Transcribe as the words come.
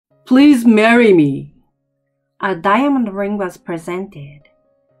Please marry me. A diamond ring was presented,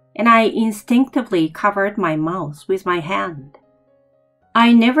 and I instinctively covered my mouth with my hand.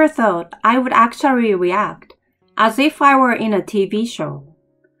 I never thought I would actually react as if I were in a TV show.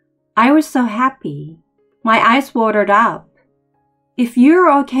 I was so happy. My eyes watered up. If you're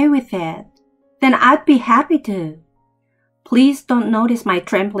okay with it, then I'd be happy to. Please don't notice my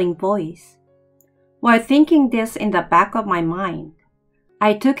trembling voice. While thinking this in the back of my mind,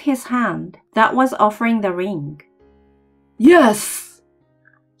 I took his hand that was offering the ring. Yes!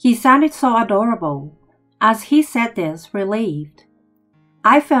 He sounded so adorable as he said this, relieved.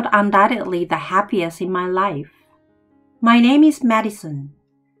 I felt undoubtedly the happiest in my life. My name is Madison.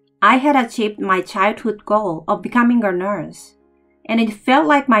 I had achieved my childhood goal of becoming a nurse, and it felt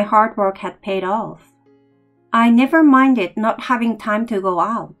like my hard work had paid off. I never minded not having time to go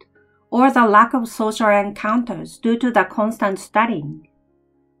out or the lack of social encounters due to the constant studying.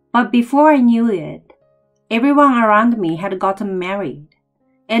 But before I knew it, everyone around me had gotten married,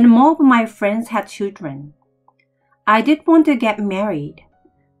 and more of my friends had children. I did want to get married,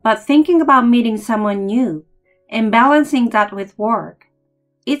 but thinking about meeting someone new and balancing that with work,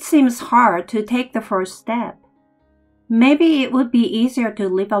 it seems hard to take the first step. Maybe it would be easier to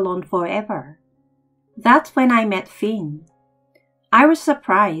live alone forever. That's when I met Finn. I was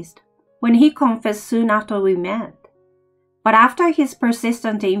surprised when he confessed soon after we met. But after his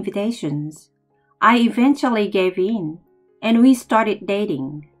persistent invitations, I eventually gave in and we started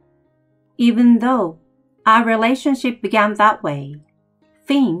dating. Even though our relationship began that way,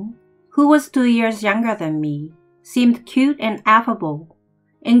 Finn, who was 2 years younger than me, seemed cute and affable,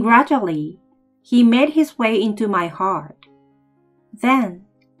 and gradually he made his way into my heart. Then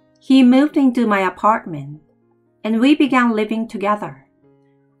he moved into my apartment, and we began living together.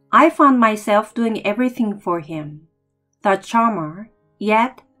 I found myself doing everything for him, the charmer,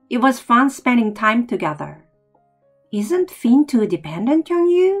 yet it was fun spending time together. Isn't Finn too dependent on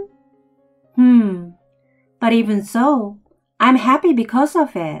you? But even so, I'm happy because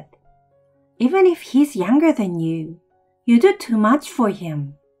of it. Even if he's younger than you, you do too much for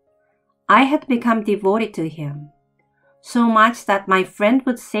him. I had become devoted to him, so much that my friend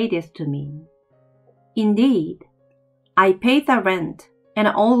would say this to me. Indeed, I paid the rent and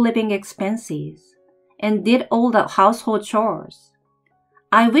all living expenses, and did all the household chores.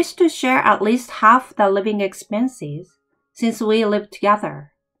 I wished to share at least half the living expenses since we lived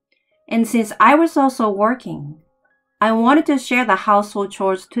together. And since I was also working, I wanted to share the household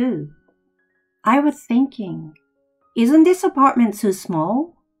chores too. I was thinking, isn't this apartment too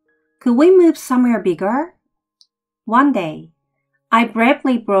small? Could we move somewhere bigger? One day, I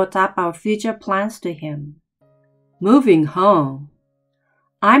bravely brought up our future plans to him. Moving home.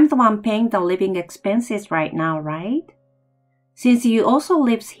 I'm the one paying the living expenses right now, right? Since you also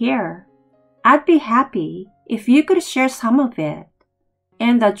lives here, I'd be happy if you could share some of it,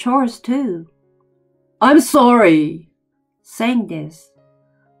 and the chores too. I'm sorry. Saying this,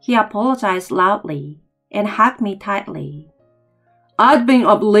 he apologized loudly and hugged me tightly. I'd been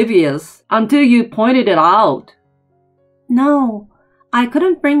oblivious until you pointed it out. No, I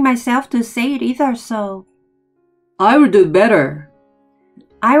couldn't bring myself to say it either, so... I will do better.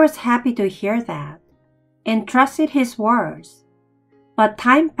 I was happy to hear that, and trusted his words. But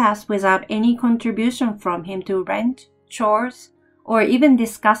time passed without any contribution from him to rent, chores, or even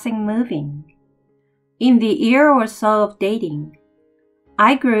discussing moving. In the year or so of dating,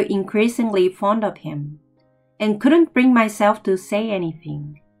 I grew increasingly fond of him, and couldn't bring myself to say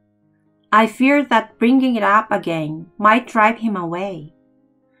anything. I feared that bringing it up again might drive him away.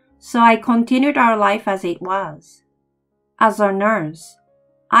 So I continued our life as it was. As a nurse,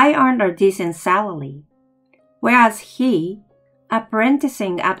 I earned a decent salary, whereas he,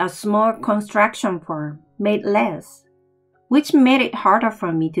 apprenticing at a small construction firm, made less, which made it harder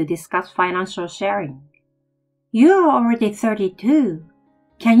for me to discuss financial sharing. You are already 32.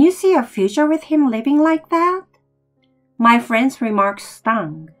 Can you see a future with him living like that? My friend's remarks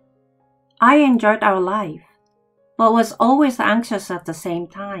stung. I enjoyed our life, but was always anxious at the same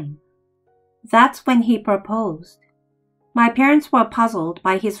time. That's when he proposed. My parents were puzzled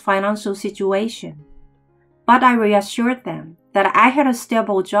by his financial situation, but I reassured them that I had a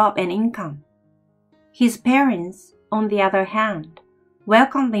stable job and income. His parents, on the other hand,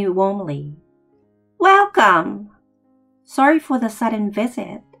 welcomed me warmly. Welcome! Sorry for the sudden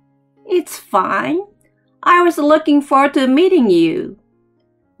visit. It's fine. I was looking forward to meeting you.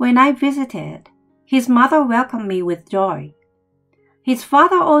 When I visited, his mother welcomed me with joy. His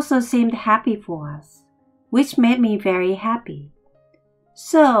father also seemed happy for us, which made me very happy.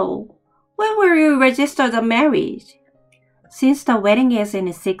 So, when will you register the marriage? since the wedding is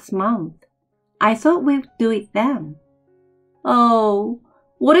in 6 months, I thought we'd do it then. Oh,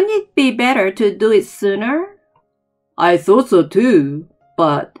 wouldn't it be better to do it sooner? I thought so too,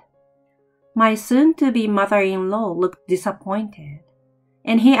 but... My soon-to-be mother-in-law looked disappointed,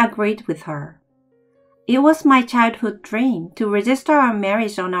 and he agreed with her. It was my childhood dream to register our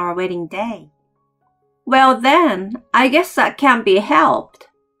marriage on our wedding day. Well then, I guess that can't be helped.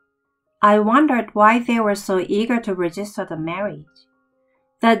 I wondered why they were so eager to register the marriage.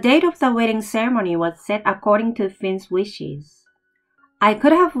 The date of the wedding ceremony was set according to Finn's wishes. I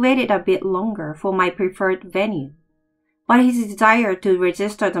could have waited a bit longer for my preferred venue, but his desire to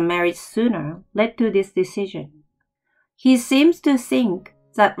register the marriage sooner led to this decision. He seems to think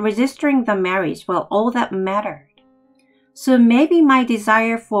that registering the marriage was all that mattered. So maybe my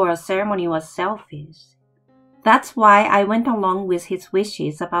desire for a ceremony was selfish. That's why I went along with his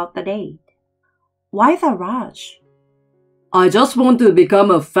wishes about the date. Why the rush? I just want to become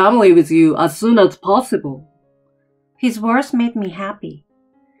a family with you as soon as possible. His words made me happy,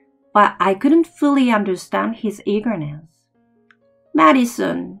 but I couldn't fully understand his eagerness.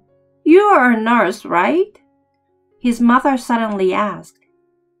 Madison, you are a nurse, right? His mother suddenly asked.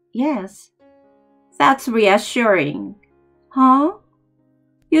 Yes. That's reassuring. Huh?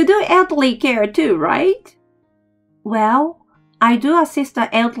 You do elderly care too, right? Well, I do assist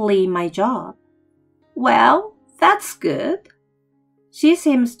the elderly in my job. Well, that's good. She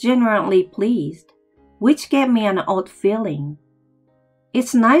seems genuinely pleased, which gave me an odd feeling.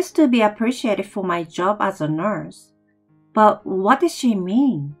 It's nice to be appreciated for my job as a nurse, but what does she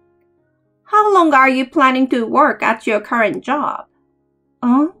mean? How long are you planning to work at your current job?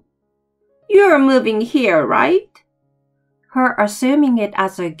 You're moving here, right? Her assuming it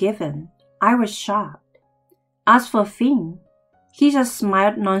as a given, I was shocked. As for Finn, he just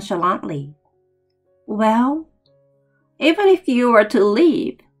smiled nonchalantly. Well, even if you were to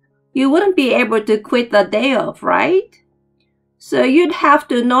leave, you wouldn't be able to quit the day off, right? So you'd have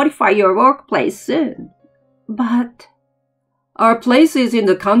to notify your workplace soon. But... Our place is in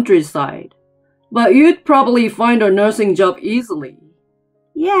the countryside, but you'd probably find a nursing job easily.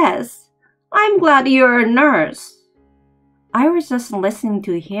 Yes, I'm glad you're a nurse. I was just listening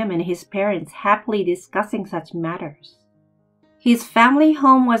to him and his parents happily discussing such matters. His family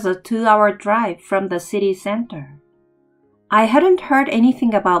home was a 2-hour drive from the city center. I hadn't heard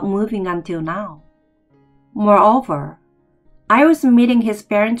anything about moving until now. Moreover, I was meeting his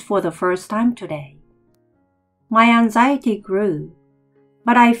parents for the first time today. My anxiety grew,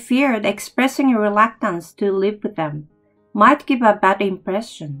 but I feared expressing a reluctance to live with them might give a bad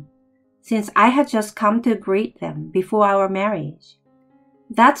impression, since I had just come to greet them before our marriage.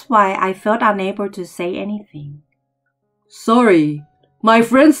 That's why I felt unable to say anything. Sorry, my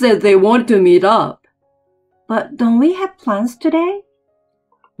friends said they want to meet up. But don't we have plans today?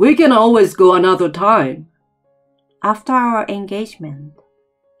 We can always go another time. After our engagement,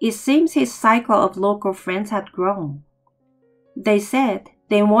 it seems his cycle of local friends had grown. They said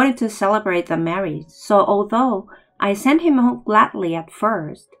they wanted to celebrate the marriage, so although I sent him home gladly at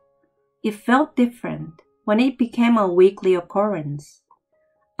first, it felt different when it became a weekly occurrence.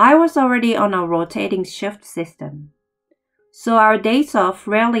 I was already on a rotating shift system, so our days off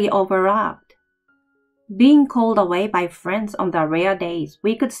rarely overlapped. Being called away by friends on the rare days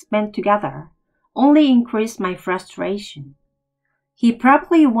we could spend together only increased my frustration. He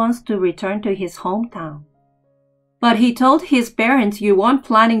probably wants to return to his hometown. But he told his parents you weren't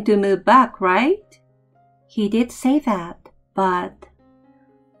planning to move back, right? He did say that, but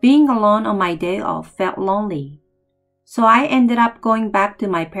being alone on my day off felt lonely, so I ended up going back to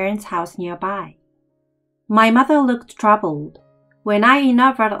my parents' house nearby. My mother looked troubled when I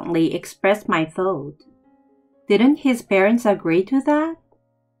inadvertently expressed my thought. Didn't his parents agree to that?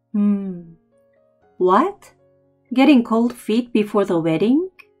 What? Getting cold feet before the wedding?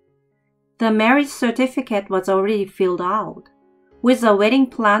 The marriage certificate was already filled out, with the wedding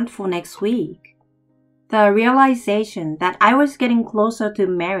planned for next week. The realization that I was getting closer to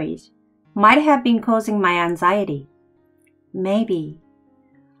marriage might have been causing my anxiety. Maybe.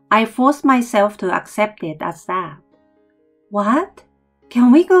 I forced myself to accept it as that. What?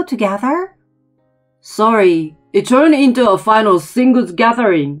 Can we go together? Sorry, it turned into a final singles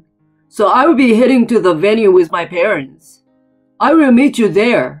gathering, so I will be heading to the venue with my parents. I will meet you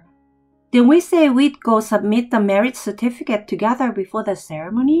there. Did we say we'd go submit the marriage certificate together before the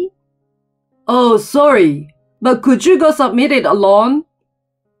ceremony? Oh, sorry, but could you go submit it alone?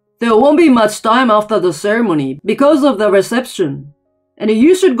 There won't be much time after the ceremony because of the reception, and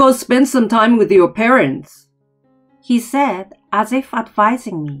you should go spend some time with your parents, he said, as if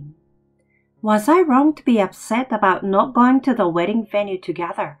advising me. Was I wrong to be upset about not going to the wedding venue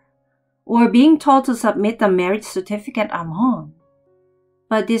together, or being told to submit the marriage certificate alone?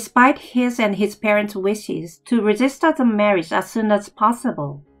 But despite his and his parents' wishes to register the marriage as soon as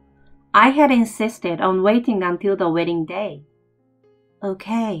possible, I had insisted on waiting until the wedding day.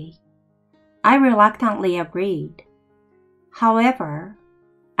 Okay, I reluctantly agreed. However,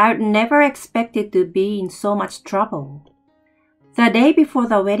 I'd never expected to be in so much trouble. The day before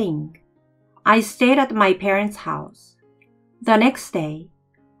the wedding, I stayed at my parents' house. The next day,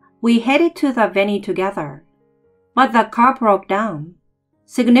 we headed to the venue together, but the car broke down,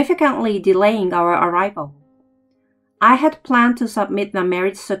 significantly delaying our arrival. I had planned to submit the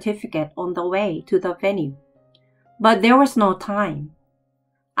marriage certificate on the way to the venue, but there was no time.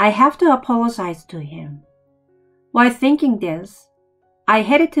 I have to apologize to him. While thinking this, I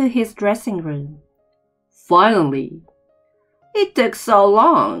headed to his dressing room. Finally. It took so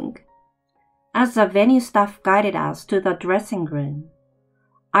long. As the venue staff guided us to the dressing room,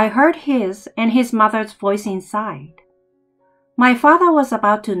 I heard his and his mother's voice inside. My father was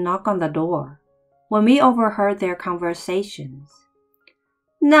about to knock on the door when we overheard their conversations.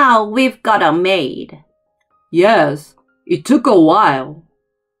 Now we've got a maid. Yes, it took a while.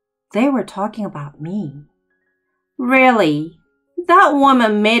 They were talking about me. Really? That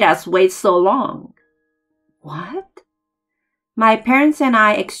woman made us wait so long. What? My parents and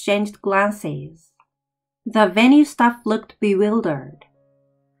I exchanged glances. The venue staff looked bewildered.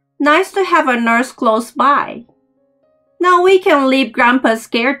 Nice to have a nurse close by. Now we can leave Grandpa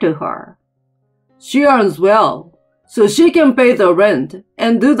scared to her. She earns well, so she can pay the rent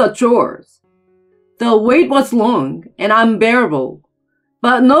and do the chores. The wait was long and unbearable,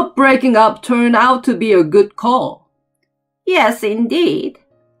 but not breaking up turned out to be a good call. Yes, indeed.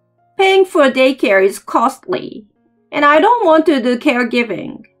 Paying for daycare is costly, and I don't want to do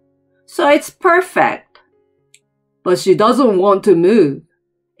caregiving, so it's perfect. But she doesn't want to move,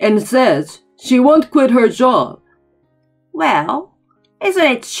 and says she won't quit her job. Well, isn't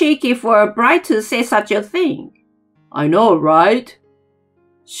it cheeky for a bride to say such a thing? I know, right?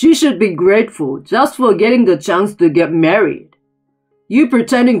 She should be grateful just for getting the chance to get married. You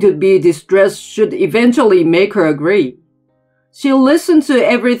pretending to be distressed should eventually make her agree. She'll listen to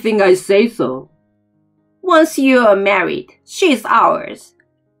everything I say so. Once you are married, she's ours.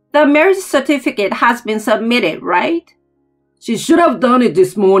 The marriage certificate has been submitted, right? She should have done it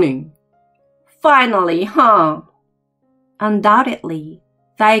this morning. Finally, huh? Undoubtedly,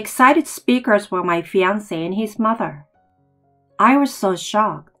 the excited speakers were my fiancé and his mother. I was so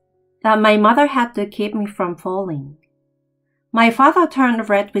shocked that my mother had to keep me from falling. My father turned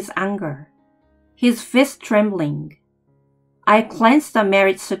red with anger, his fist trembling. I clenched the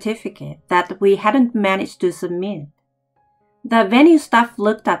marriage certificate that we hadn't managed to submit. The venue staff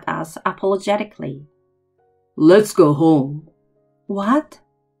looked at us apologetically. Let's go home. What?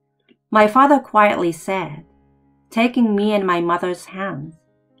 My father quietly said, taking me in my mother's hands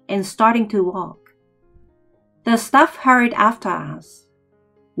and starting to walk. The staff hurried after us.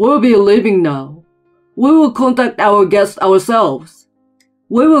 We'll be leaving now. We will contact our guests ourselves.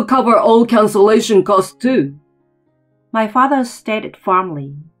 We will cover all cancellation costs too. My father stated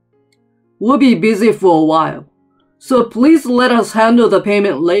firmly. We'll be busy for a while, so please let us handle the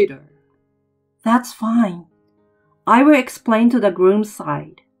payment later. That's fine. I will explain to the groom's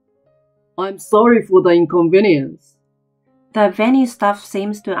side. I'm sorry for the inconvenience. The venue staff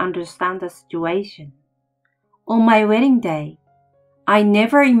seems to understand the situation. On my wedding day, I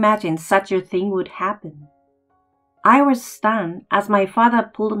never imagined such a thing would happen. I was stunned as my father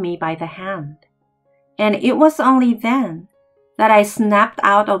pulled me by the hand, and it was only then that I snapped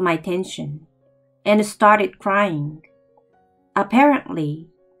out of my tension and started crying. Apparently,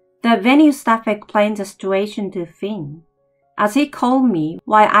 the venue staff explained the situation to Finn as he called me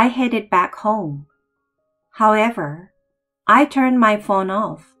while I headed back home. However, I turned my phone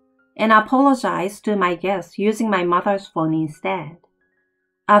off and apologized to my guests using my mother's phone instead.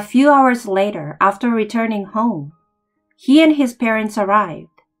 A few hours later, after returning home, he and his parents arrived.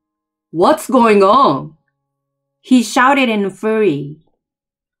 What's going on? He shouted in fury.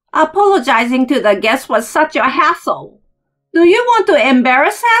 Apologizing to the guests was such a hassle. Do you want to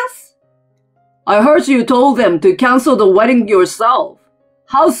embarrass us? I heard you told them to cancel the wedding yourself.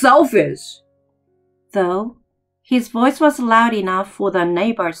 How selfish. Though, his voice was loud enough for the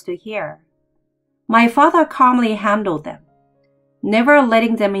neighbors to hear. My father calmly handled them, never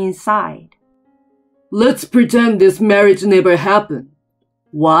letting them inside. Let's pretend this marriage never happened.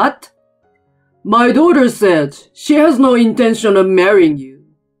 What? My daughter said she has no intention of marrying you.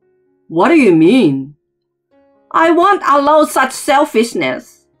 What do you mean? I won't allow such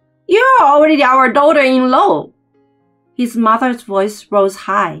selfishness. You're already our daughter-in-law. His mother's voice rose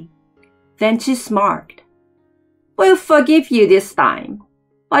high. Then she smirked. We'll forgive you this time,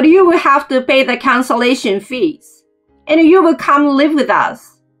 but you will have to pay the cancellation fees, and you will come live with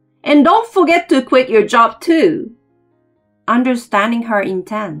us. And don't forget to quit your job too. Understanding her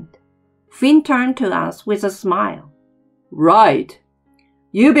intent, Finn turned to us with a smile. Right.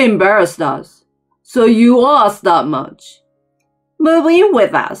 You've embarrassed us, so you owe us that much. Move in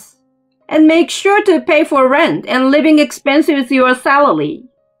with us, and make sure to pay for rent and living expenses with your salary.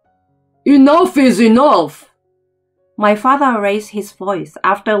 Enough is enough. My father raised his voice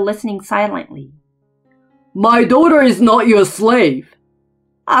after listening silently. My daughter is not your slave.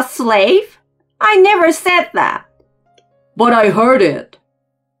 A slave? I never said that. But I heard it.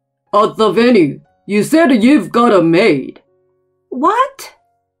 At the venue, you said you've got a maid. What?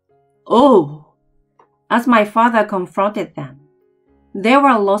 Oh. As my father confronted them, they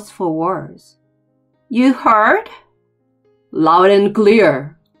were lost for words. You heard? Loud and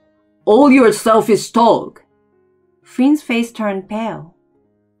clear. All your selfish talk. Finn's face turned pale,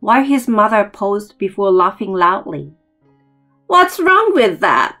 while his mother paused before laughing loudly. What's wrong with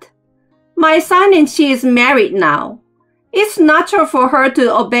that? My son and she is married now. It's natural for her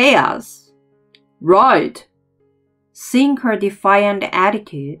to obey us. Right. Seeing her defiant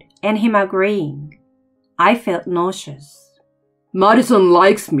attitude and him agreeing, I felt nauseous. Madison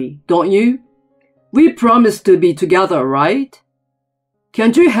likes me, don't you? We promised to be together, right?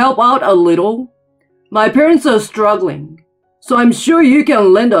 Can't you help out a little? My parents are struggling, so I'm sure you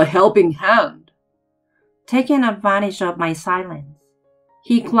can lend a helping hand. Taking advantage of my silence,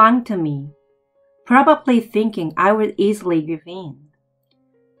 he clung to me, probably thinking I would easily give in.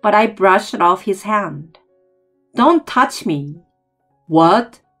 But I brushed off his hand. Don't touch me.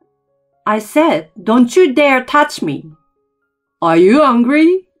 What? I said, don't you dare touch me. Are you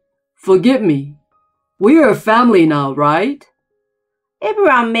angry? Forgive me. We are a family now, right?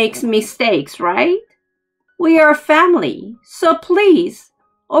 Everyone makes mistakes, right? We are a family, so please,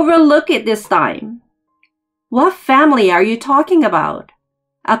 overlook it this time. What family are you talking about?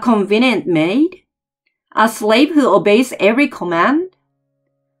 A convenient maid? A slave who obeys every command?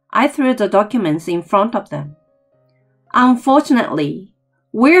 I threw the documents in front of them. Unfortunately,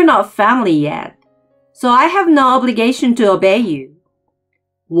 we're not family yet, so I have no obligation to obey you.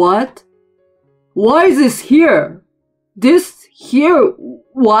 What? Why is this here? This here,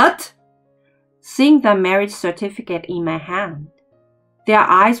 what? Seeing the marriage certificate in my hand, their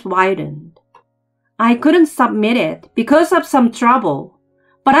eyes widened. I couldn't submit it because of some trouble,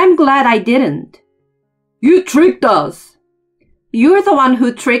 but I'm glad I didn't. You tricked us. You're the one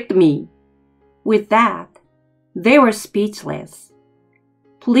who tricked me. With that, they were speechless.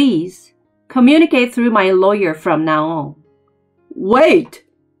 Please, communicate through my lawyer from now on. Wait!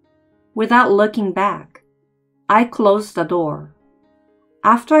 Without looking back, I closed the door.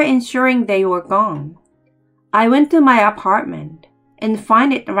 After ensuring they were gone, I went to my apartment and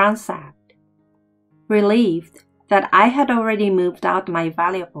found it ransacked. Relieved that I had already moved out my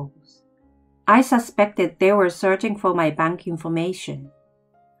valuables, I suspected they were searching for my bank information.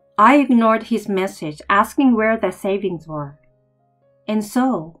 I ignored his message asking where the savings were. And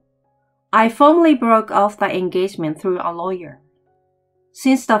so, I formally broke off the engagement through a lawyer.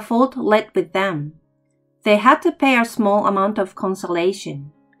 Since the fault lay with them, they had to pay a small amount of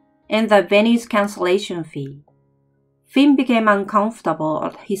consolation and the venue's cancellation fee. Finn became uncomfortable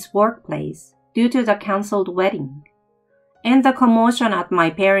at his workplace due to the cancelled wedding and the commotion at my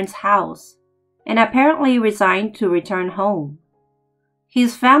parents' house, and apparently resigned to return home.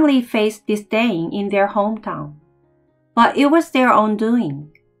 His family faced disdain in their hometown, but it was their own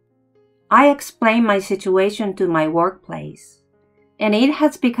doing. I explained my situation to my workplace, and it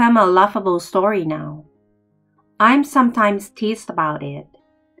has become a laughable story now. I'm sometimes teased about it,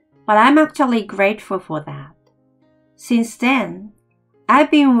 but I'm actually grateful for that. Since then,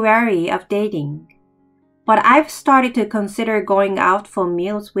 I've been wary of dating, but I've started to consider going out for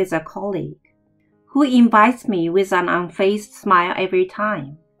meals with a colleague who invites me with an unfazed smile every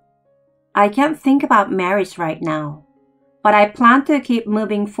time. I can't think about marriage right now, but I plan to keep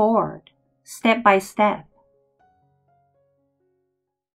moving forward, step by step.